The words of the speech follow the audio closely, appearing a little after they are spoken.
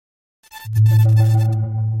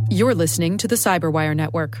You're listening to the Cyberwire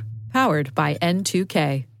Network, powered by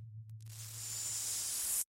N2K.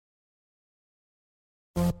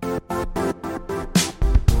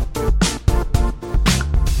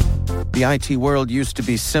 The IT world used to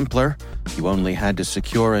be simpler. You only had to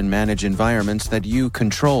secure and manage environments that you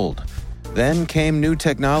controlled. Then came new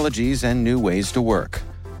technologies and new ways to work.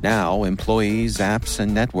 Now, employees, apps,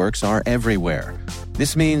 and networks are everywhere.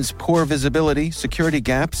 This means poor visibility, security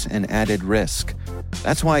gaps, and added risk.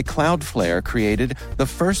 That's why Cloudflare created the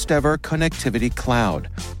first-ever connectivity cloud.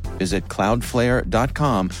 Visit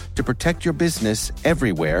cloudflare.com to protect your business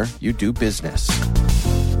everywhere you do business.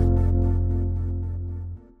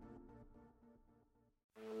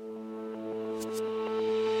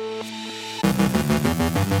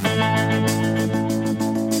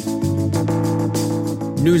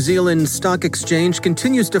 New Zealand Stock Exchange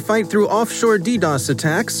continues to fight through offshore DDoS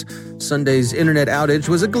attacks. Sunday's internet outage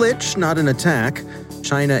was a glitch, not an attack.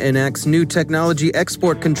 China enacts new technology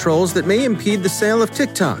export controls that may impede the sale of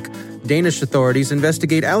TikTok. Danish authorities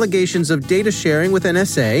investigate allegations of data sharing with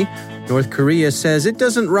NSA. North Korea says it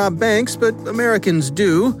doesn't rob banks, but Americans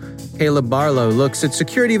do. Caleb Barlow looks at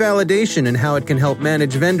security validation and how it can help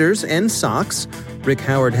manage vendors and SOCs. Rick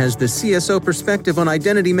Howard has the CSO perspective on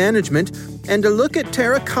identity management and a look at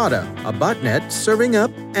Terracotta, a botnet serving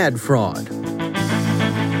up ad fraud.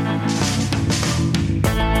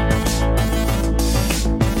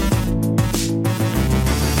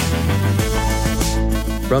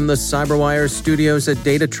 From the Cyberwire studios at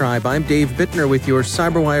Data Tribe, I'm Dave Bittner with your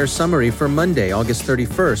Cyberwire summary for Monday, August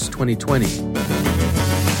 31st, 2020.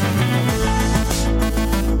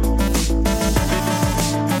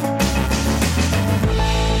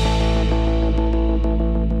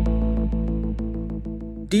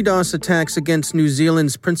 DDoS attacks against New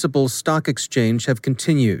Zealand's principal stock exchange have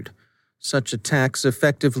continued. Such attacks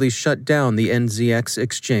effectively shut down the NZX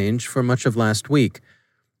exchange for much of last week.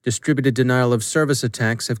 Distributed denial of service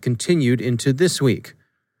attacks have continued into this week.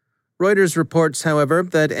 Reuters reports, however,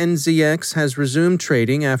 that NZX has resumed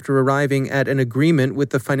trading after arriving at an agreement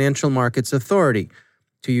with the Financial Markets Authority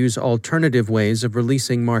to use alternative ways of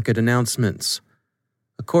releasing market announcements.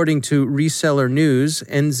 According to Reseller News,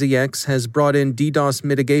 NZX has brought in DDoS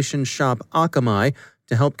mitigation shop Akamai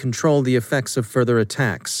to help control the effects of further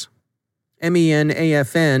attacks.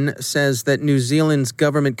 MENAFN says that New Zealand's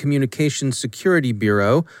Government Communications Security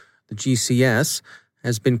Bureau, the GCS,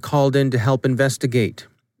 has been called in to help investigate.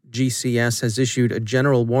 GCS has issued a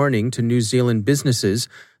general warning to New Zealand businesses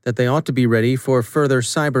that they ought to be ready for further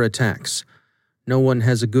cyber attacks. No one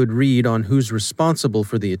has a good read on who's responsible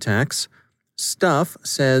for the attacks. Stuff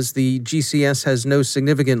says the GCS has no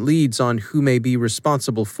significant leads on who may be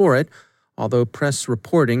responsible for it, although press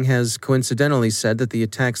reporting has coincidentally said that the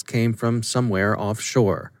attacks came from somewhere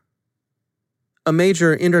offshore. A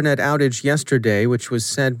major internet outage yesterday, which was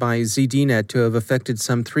said by ZDNet to have affected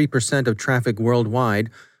some 3% of traffic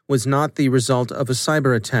worldwide, was not the result of a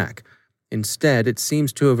cyber attack. Instead, it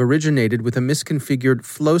seems to have originated with a misconfigured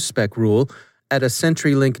FlowSpec rule at a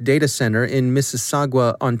CenturyLink data center in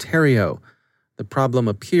Mississauga, Ontario. The problem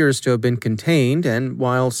appears to have been contained, and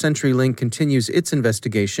while CenturyLink continues its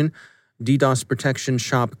investigation, DDoS protection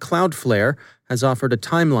shop Cloudflare has offered a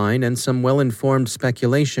timeline and some well-informed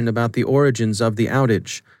speculation about the origins of the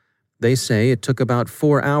outage. They say it took about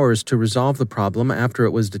 4 hours to resolve the problem after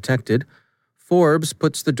it was detected. Forbes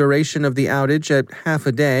puts the duration of the outage at half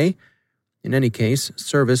a day. In any case,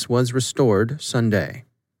 service was restored Sunday.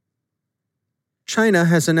 China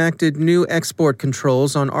has enacted new export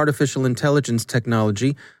controls on artificial intelligence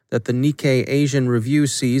technology that the Nikkei Asian Review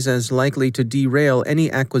sees as likely to derail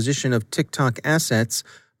any acquisition of TikTok assets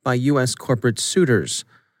by U.S. corporate suitors.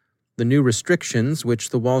 The new restrictions, which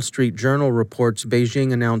the Wall Street Journal reports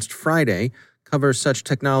Beijing announced Friday, cover such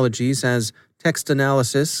technologies as text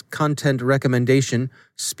analysis, content recommendation,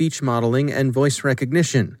 speech modeling, and voice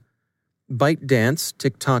recognition. ByteDance,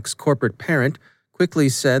 TikTok's corporate parent, quickly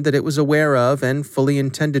said that it was aware of and fully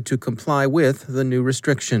intended to comply with the new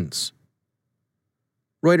restrictions.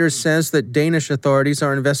 Reuters says that Danish authorities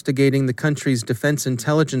are investigating the country's Defense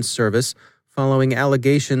Intelligence Service following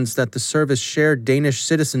allegations that the service shared Danish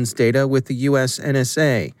citizens' data with the U.S.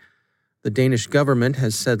 NSA. The Danish government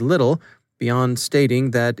has said little, beyond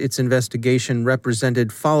stating that its investigation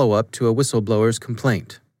represented follow-up to a whistleblower's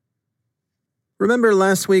complaint. Remember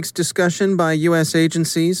last week's discussion by U.S.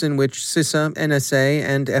 agencies in which CISA, NSA,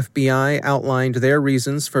 and FBI outlined their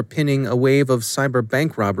reasons for pinning a wave of cyber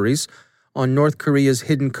bank robberies on North Korea's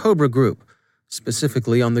Hidden Cobra Group,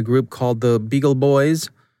 specifically on the group called the Beagle Boys?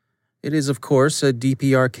 It is, of course, a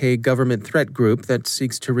DPRK government threat group that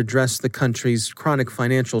seeks to redress the country's chronic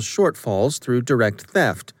financial shortfalls through direct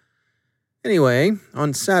theft. Anyway,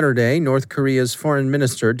 on Saturday, North Korea's foreign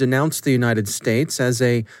minister denounced the United States as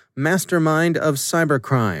a mastermind of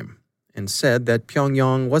cybercrime and said that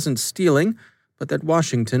Pyongyang wasn't stealing, but that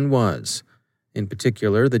Washington was. In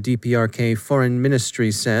particular, the DPRK Foreign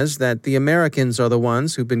Ministry says that the Americans are the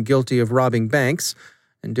ones who've been guilty of robbing banks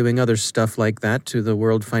and doing other stuff like that to the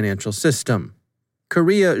world financial system.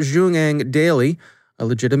 Korea Jungang Daily, a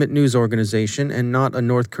legitimate news organization and not a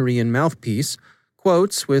North Korean mouthpiece,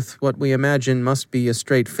 quotes, with what we imagine must be a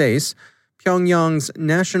straight face, Pyongyang's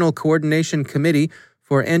National Coordination Committee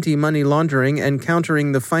for Anti-Money Laundering and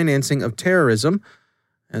Countering the Financing of Terrorism,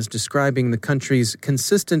 as describing the country's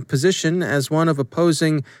consistent position as one of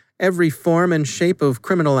opposing every form and shape of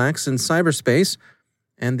criminal acts in cyberspace,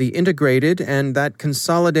 and the integrated and that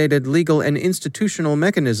consolidated legal and institutional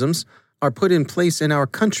mechanisms are put in place in our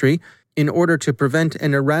country in order to prevent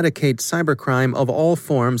and eradicate cybercrime of all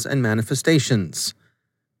forms and manifestations.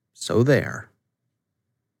 So there.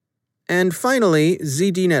 And finally,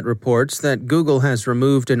 ZDNet reports that Google has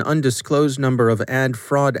removed an undisclosed number of ad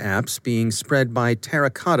fraud apps being spread by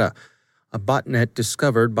Terracotta, a botnet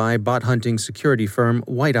discovered by bot hunting security firm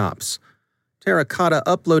WhiteOps. Terracotta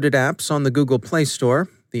uploaded apps on the Google Play Store.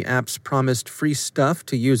 The apps promised free stuff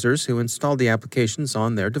to users who installed the applications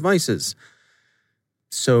on their devices.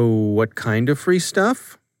 So what kind of free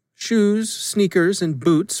stuff? Shoes, sneakers, and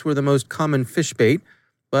boots were the most common fish bait,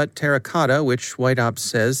 but Terracotta, which WhiteOps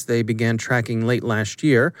says they began tracking late last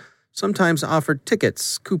year, sometimes offered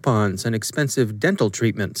tickets, coupons, and expensive dental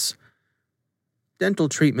treatments. Dental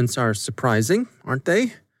treatments are surprising, aren't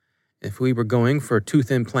they? If we were going for tooth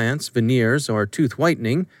implants, veneers, or tooth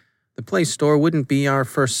whitening, the Play Store wouldn't be our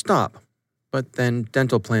first stop. But then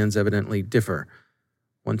dental plans evidently differ.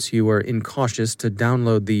 Once you were incautious to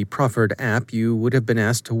download the proffered app, you would have been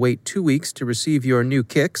asked to wait 2 weeks to receive your new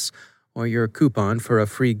kicks or your coupon for a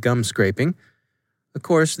free gum scraping. Of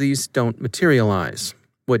course, these don't materialize.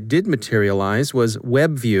 What did materialize was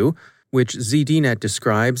WebView, which ZDNet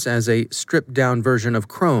describes as a stripped-down version of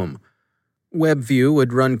Chrome. WebView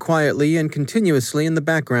would run quietly and continuously in the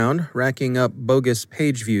background, racking up bogus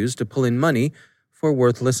page views to pull in money for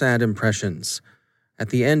worthless ad impressions. At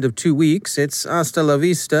the end of 2 weeks, it's hasta la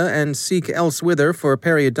vista and seek elsewhither for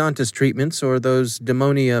periodontist treatments or those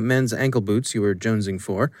Demonia men's ankle boots you were jonesing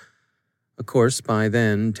for. Of course, by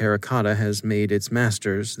then, Terracotta has made its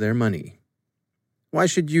masters their money. Why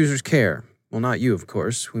should users care? Well, not you, of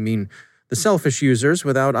course. We mean the selfish users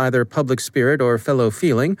without either public spirit or fellow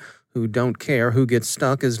feeling who don't care who gets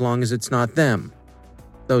stuck as long as it's not them.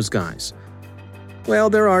 Those guys. Well,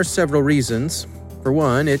 there are several reasons. For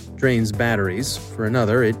one, it drains batteries. For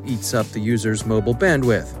another, it eats up the user's mobile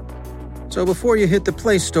bandwidth. So before you hit the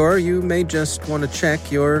Play Store, you may just want to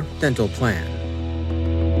check your dental plan.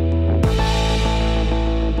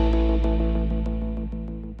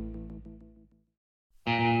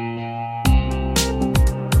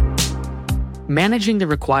 Managing the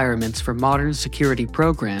requirements for modern security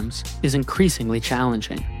programs is increasingly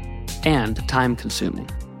challenging and time-consuming.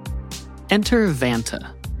 Enter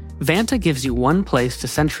Vanta. Vanta gives you one place to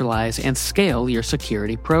centralize and scale your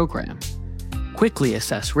security program. Quickly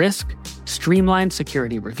assess risk, streamline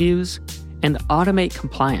security reviews, and automate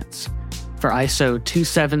compliance for ISO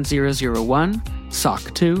 27001,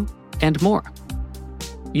 SOC 2, and more.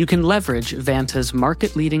 You can leverage Vanta's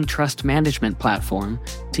market-leading trust management platform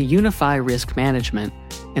to unify risk management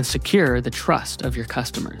and secure the trust of your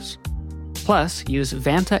customers. Plus, use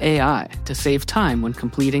Vanta AI to save time when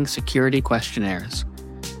completing security questionnaires.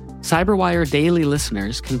 CyberWire Daily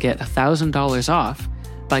listeners can get $1,000 off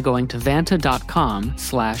by going to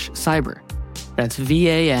vanta.com/cyber. That's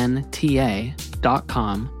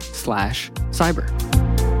VANTA.com/cyber.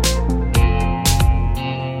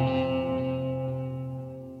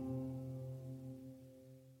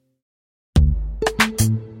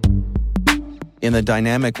 In the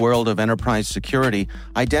dynamic world of enterprise security,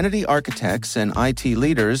 identity architects and IT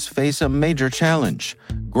leaders face a major challenge.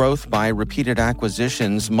 Growth by repeated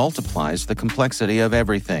acquisitions multiplies the complexity of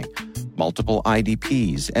everything. Multiple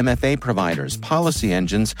IDPs, MFA providers, policy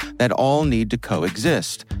engines that all need to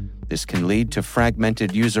coexist. This can lead to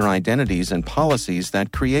fragmented user identities and policies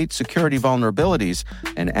that create security vulnerabilities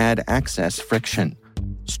and add access friction.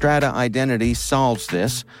 Strata Identity solves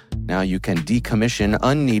this. Now you can decommission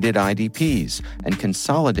unneeded IDPs and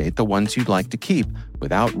consolidate the ones you'd like to keep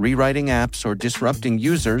without rewriting apps or disrupting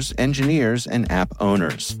users, engineers, and app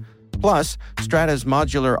owners. Plus, Strata's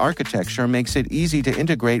modular architecture makes it easy to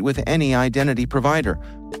integrate with any identity provider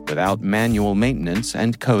without manual maintenance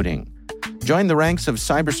and coding. Join the ranks of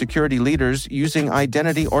cybersecurity leaders using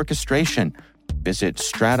identity orchestration. Visit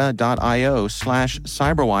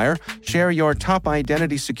strata.io/cyberwire, share your top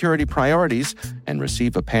identity security priorities, and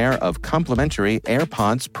receive a pair of complimentary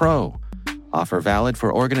AirPods Pro. Offer valid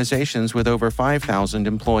for organizations with over 5,000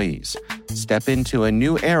 employees. Step into a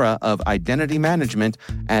new era of identity management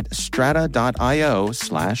at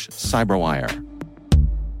strata.io/cyberwire.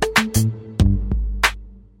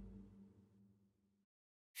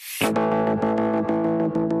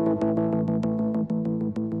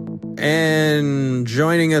 And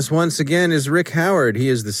joining us once again is Rick Howard. He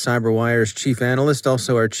is the CyberWire's chief analyst,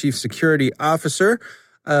 also our chief security officer.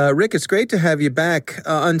 Rick, it's great to have you back.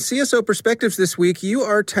 On CSO Perspectives this week, you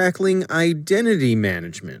are tackling identity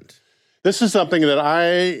management. This is something that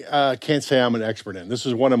I can't say I'm an expert in. This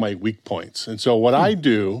is one of my weak points. And so what I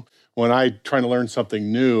do when I try to learn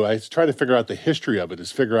something new, I try to figure out the history of it,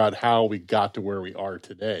 is figure out how we got to where we are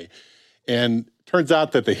today. And turns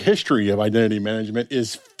out that the history of identity management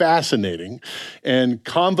is fascinating and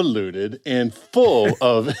convoluted and full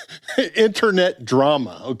of internet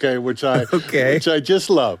drama, which I just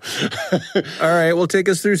love. All right, well, take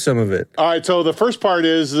us through some of it. All right, so the first part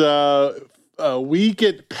is we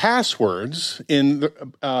get passwords in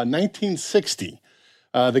 1960.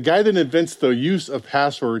 The guy that invents the use of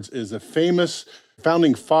passwords is a famous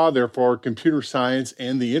founding father for computer science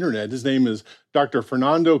and the internet. His name is Dr.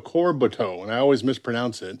 Fernando Corbato, and I always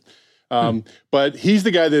mispronounce it. But he's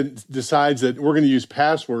the guy that decides that we're going to use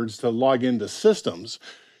passwords to log into systems.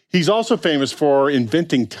 He's also famous for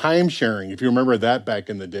inventing time sharing, if you remember that back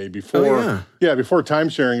in the day. Before time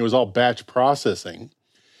sharing, it was all batch processing.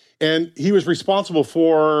 And he was responsible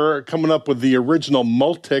for coming up with the original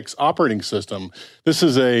Multics operating system. This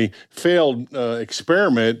is a failed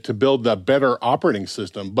experiment to build a better operating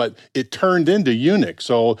system, but it turned into Unix.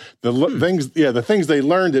 So the things they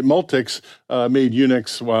learned at Multics made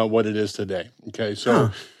Unix what it is today. Okay,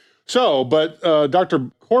 but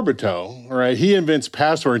Dr. Corbato, right, he invents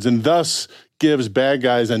passwords and thus gives bad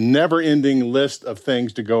guys a never-ending list of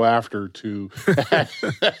things to go after to.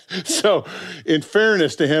 So, in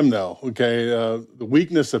fairness to him, though, the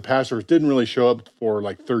weakness of passwords didn't really show up for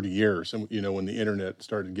like 30 years, and when the internet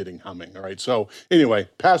started getting humming. All right. So anyway,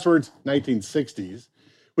 passwords, 1960s.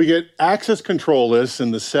 We get access control lists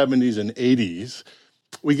in the 70s and 80s.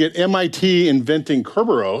 We get MIT inventing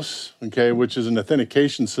Kerberos, which is an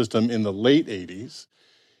authentication system in the late 80s,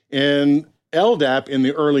 and LDAP in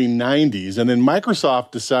the early 90s, and then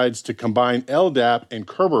Microsoft decides to combine LDAP and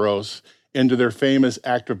Kerberos into their famous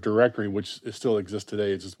Active Directory, which still exists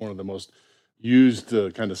today. It's just one of the most used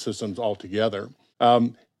kind of systems altogether.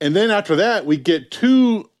 And then after that, we get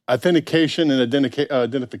two authentication and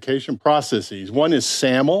identification processes. One is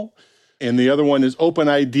SAML, and the other one is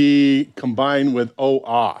OpenID combined with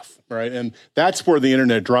OAuth, right? And that's where the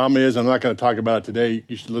internet drama is. I'm not going to talk about it today.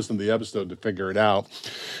 You should listen to the episode to figure it out.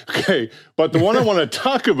 Okay, but the one I want to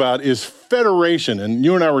talk about is federation. And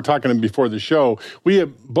you and I were talking before the show. We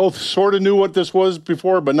have both sort of knew what this was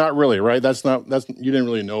before, but not really, right? You didn't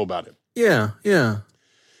really know about it. Yeah.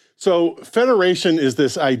 So federation is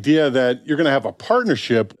this idea that you're going to have a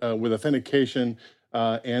partnership with authentication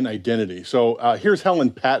and identity. So here's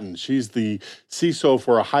Helen Patton. She's the CISO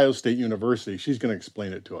for Ohio State University. She's going to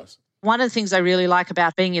explain it to us. One of the things I really like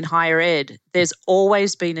about being in higher ed, there's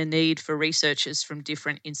always been a need for researchers from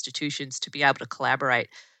different institutions to be able to collaborate.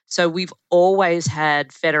 So we've always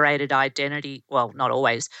had federated identity. Well, not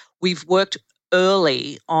always. We've worked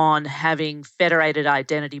early on having federated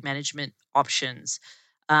identity management options.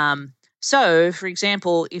 So, for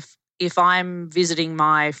example, if I'm visiting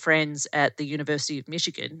my friends at the University of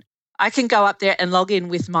Michigan, I can go up there and log in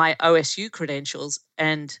with my OSU credentials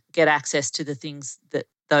and get access to the things that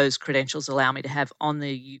those credentials allow me to have on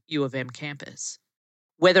the U of M campus.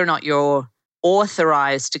 Whether or not you're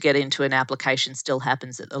authorized to get into an application still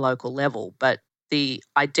happens at the local level, but the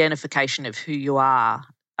identification of who you are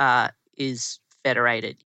is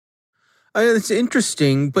federated. It's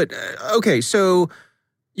interesting, but okay, so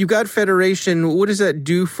you got federation. What does that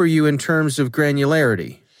do for you in terms of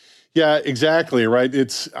granularity? Yeah, exactly, right?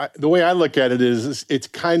 It's the way I look at it is it's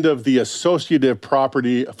kind of the associative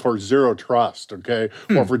property for zero trust, or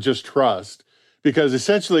for just trust. Because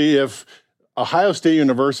essentially, if Ohio State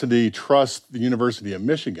University trusts the University of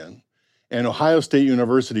Michigan and Ohio State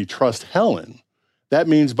University trusts Helen, that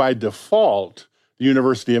means by default, the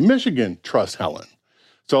University of Michigan trusts Helen.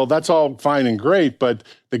 So that's all fine and great, but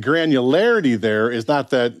the granularity there is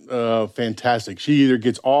not that fantastic. She either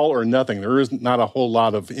gets all or nothing. There is not a whole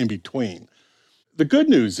lot of in between. The good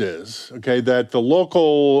news is, okay, that the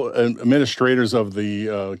local administrators of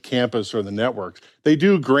the campus or the networks, they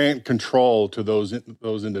do grant control to those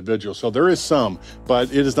individuals. So there is some,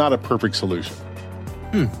 but it is not a perfect solution.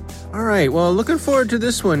 All right. Well, looking forward to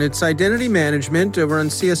this one. It's identity management over on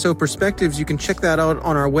CSO Perspectives. You can check that out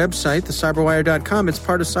on our website, thecyberwire.com. It's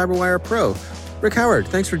part of CyberWire Pro. Rick Howard,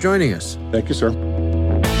 thanks for joining us. Thank you, sir.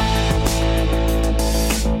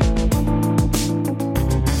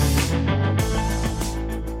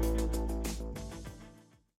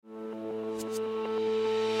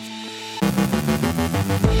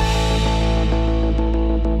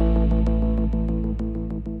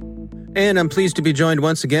 And I'm pleased to be joined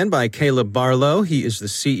once again by Caleb Barlow. He is the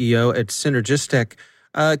CEO at Synergistek.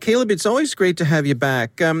 Caleb, it's always great to have you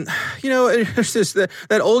back. There's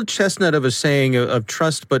that old chestnut of a saying of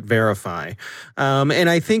trust but verify. And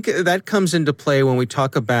I think that comes into play when we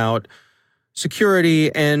talk about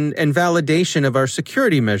security and validation of our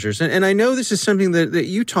security measures. And I know this is something that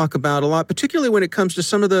you talk about a lot, particularly when it comes to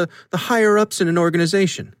some of the higher ups in an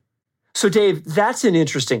organization. So, Dave, that's an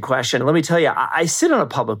interesting question. Let me tell you, I sit on a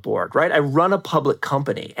public board, right? I run a public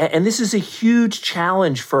company. And this is a huge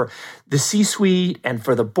challenge for the C-suite and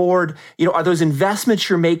for the board. Are those investments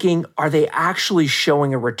you're making, are they actually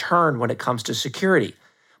showing a return when it comes to security?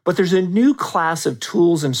 But there's a new class of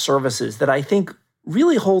tools and services that I think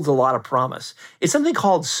really holds a lot of promise. It's something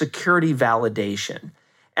called security validation.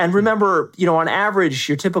 And remember, on average,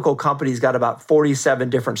 your typical company's got about 47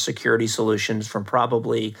 different security solutions from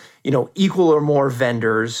probably, equal or more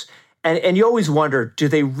vendors. And you always wonder, do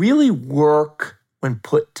they really work when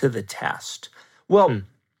put to the test? Well,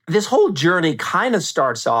 this whole journey kind of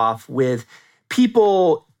starts off with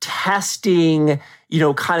people testing,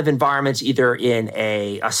 kind of environments either in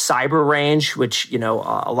a cyber range, which, a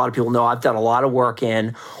lot of people know I've done a lot of work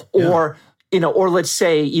in, or or let's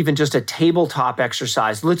say even just a tabletop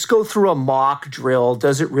exercise. Let's go through a mock drill.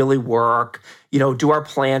 Does it really work? Do our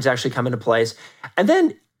plans actually come into place? And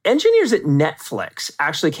then engineers at Netflix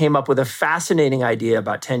actually came up with a fascinating idea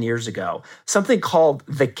about 10 years ago, something called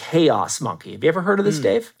the Chaos Monkey. Have you ever heard of this,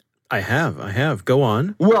 Dave? I have. Go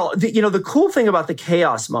on. Well, the cool thing about the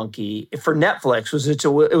Chaos Monkey for Netflix was it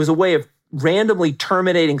was a way of randomly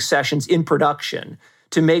terminating sessions in production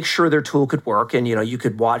to make sure their tool could work and, you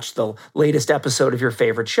could watch the latest episode of your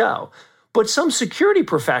favorite show. But some security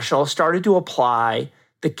professionals started to apply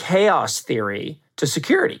the chaos theory to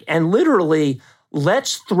security. And literally,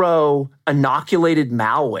 let's throw inoculated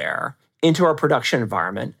malware into our production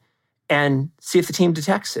environment and see if the team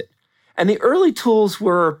detects it. And the early tools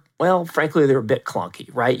were, well, frankly, they were a bit clunky,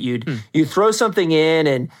 right? You'd throw something in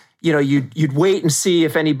and, you'd wait and see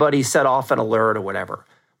if anybody set off an alert or whatever.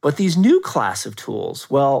 But these new class of tools,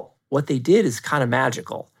 well, what they did is kind of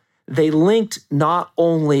magical. They linked not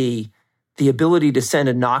only the ability to send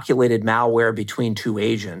inoculated malware between two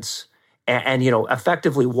agents and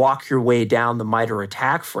effectively walk your way down the MITRE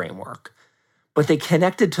ATT&CK framework, but they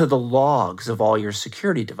connected to the logs of all your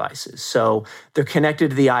security devices. So they're connected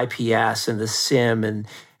to the IPS and the SIM and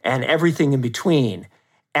everything in between.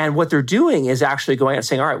 And what they're doing is actually going and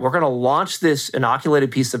saying, all right, we're going to launch this inoculated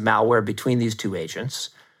piece of malware between these two agents.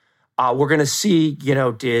 We're going to see,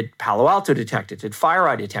 did Palo Alto detect it? Did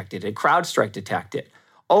FireEye detect it? Did CrowdStrike detect it?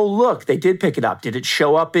 Oh, look, they did pick it up. Did it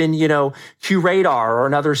show up in, QRadar or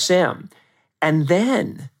another SIM? And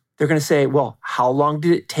then they're going to say, well, how long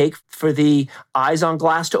did it take for the eyes on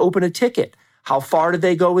glass to open a ticket? How far did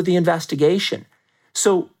they go with the investigation?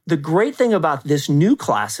 So the great thing about this new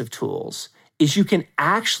class of tools is you can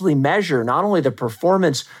actually measure not only the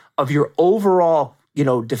performance of your overall,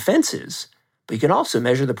 defenses, but you can also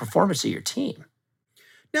measure the performance of your team.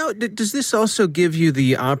 Now, does this also give you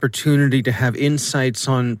the opportunity to have insights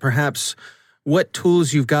on perhaps what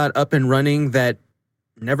tools you've got up and running that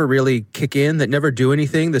never really kick in, that never do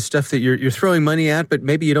anything, the stuff that you're throwing money at, but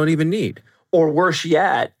maybe you don't even need? Or worse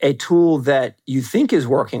yet, a tool that you think is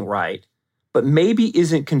working right, but maybe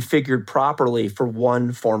isn't configured properly for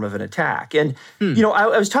one form of an attack. And,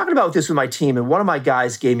 I was talking about this with my team, and one of my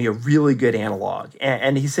guys gave me a really good analog.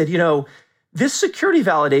 And he said, this security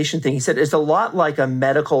validation thing, he said, is a lot like a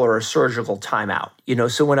medical or a surgical timeout.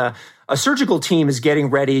 So when a surgical team is getting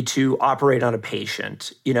ready to operate on a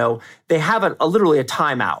patient, they have literally a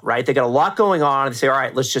timeout, right? They got a lot going on. They say, all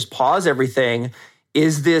right, let's just pause everything.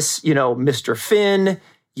 Is this, Mr. Finn?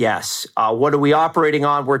 Yes. What are we operating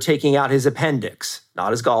on? We're taking out his appendix,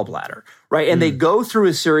 not his gallbladder, right? And they go through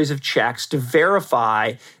a series of checks to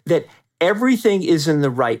verify that everything is in the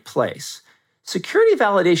right place. Security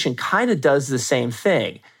validation kind of does the same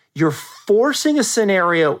thing. You're forcing a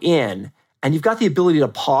scenario in, and you've got the ability to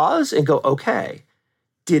pause and go, okay,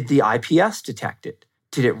 Did the IPS detect it?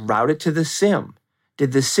 Did it route it to the SIM?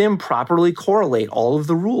 Did the SIM properly correlate all of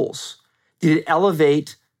the rules? Did it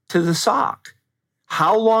elevate to the SOC?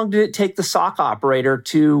 How long did it take the SOC operator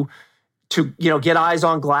to get eyes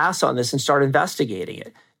on glass on this and start investigating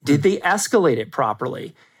it? Did they escalate it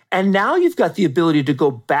properly? And now you've got the ability to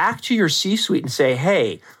go back to your C-suite and say,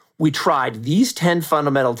 hey, we tried these 10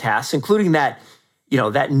 fundamental tasks, including that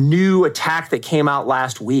new attack that came out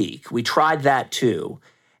last week. We tried that too.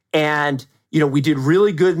 And we did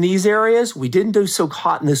really good in these areas. We didn't do so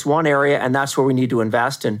hot in this one area, and that's where we need to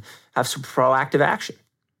invest and have some proactive action.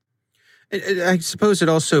 I suppose it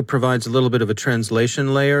also provides a little bit of a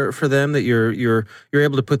translation layer for them, that you're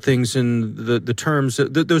able to put things in the terms,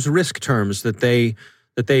 those risk terms that they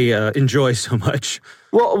enjoy so much.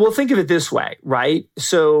 Well, think of it this way, right?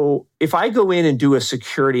 So if I go in and do a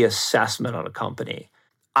security assessment on a company,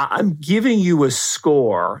 I'm giving you a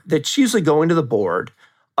score that's usually going to the board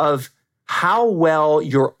of how well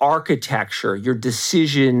your architecture, your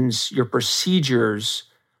decisions, your procedures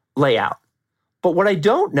lay out. But what I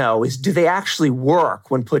don't know is, do they actually work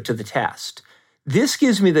when put to the test? This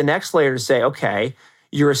gives me the next layer to say, okay,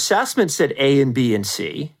 your assessment said A and B and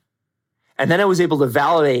C. And then I was able to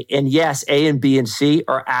validate, and yes, A and B and C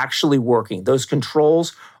are actually working. Those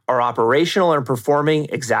controls are operational and performing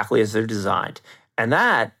exactly as they're designed. And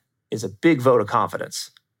that is a big vote of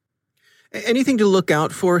confidence. Anything to look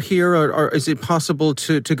out for here, or is it possible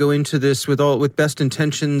to go into this with best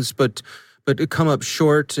intentions, but come up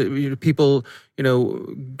short? People,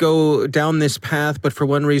 go down this path, but for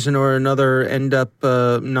one reason or another, end up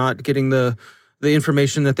not getting the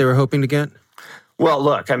information that they were hoping to get? Well,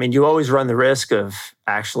 look, you always run the risk of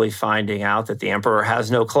actually finding out that the emperor has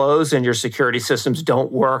no clothes and your security systems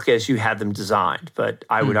don't work as you had them designed. But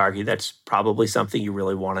I would argue that's probably something you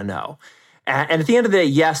really want to know. And at the end of the day,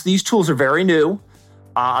 yes, these tools are very new.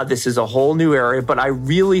 This is a whole new area, but I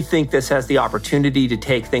really think this has the opportunity to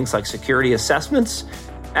take things like security assessments,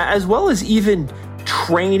 as well as even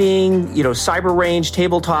training, cyber range,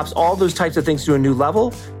 tabletops, all those types of things to a new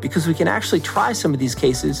level, because we can actually try some of these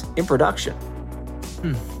cases in production.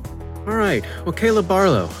 All right. Well, Caleb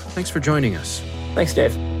Barlow, thanks for joining us. Thanks,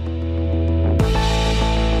 Dave.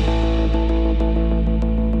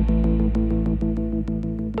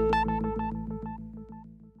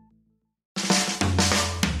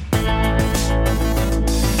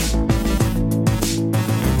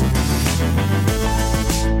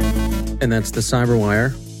 And that's the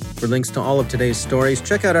Cyberwire. For links to all of today's stories,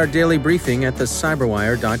 check out our daily briefing at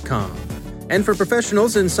thecyberwire.com. And for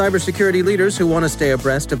professionals and cybersecurity leaders who want to stay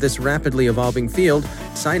abreast of this rapidly evolving field,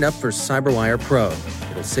 sign up for Cyberwire Pro.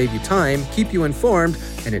 It'll save you time, keep you informed,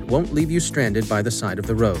 and it won't leave you stranded by the side of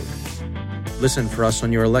the road. Listen for us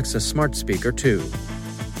on your Alexa smart speaker, too.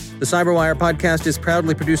 The Cyberwire podcast is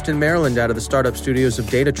proudly produced in Maryland out of the startup studios of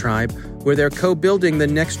Data Tribe, where they're co-building the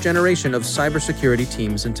next generation of cybersecurity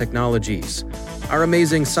teams and technologies. Our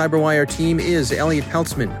amazing Cyberwire team is Elliot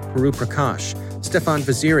Peltzman, Puru Prakash, Stefan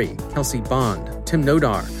Vaziri, Kelsey Bond, Tim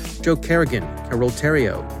Nodar, Joe Kerrigan, Carol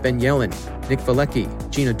Terrio, Ben Yellen, Nick Valecki,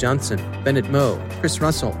 Gina Johnson, Bennett Moe, Chris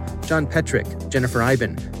Russell, John Petrick, Jennifer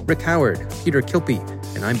Iben, Rick Howard, Peter Kilpie,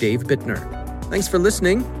 and I'm Dave Bittner. Thanks for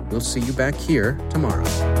listening. We'll see you back here tomorrow.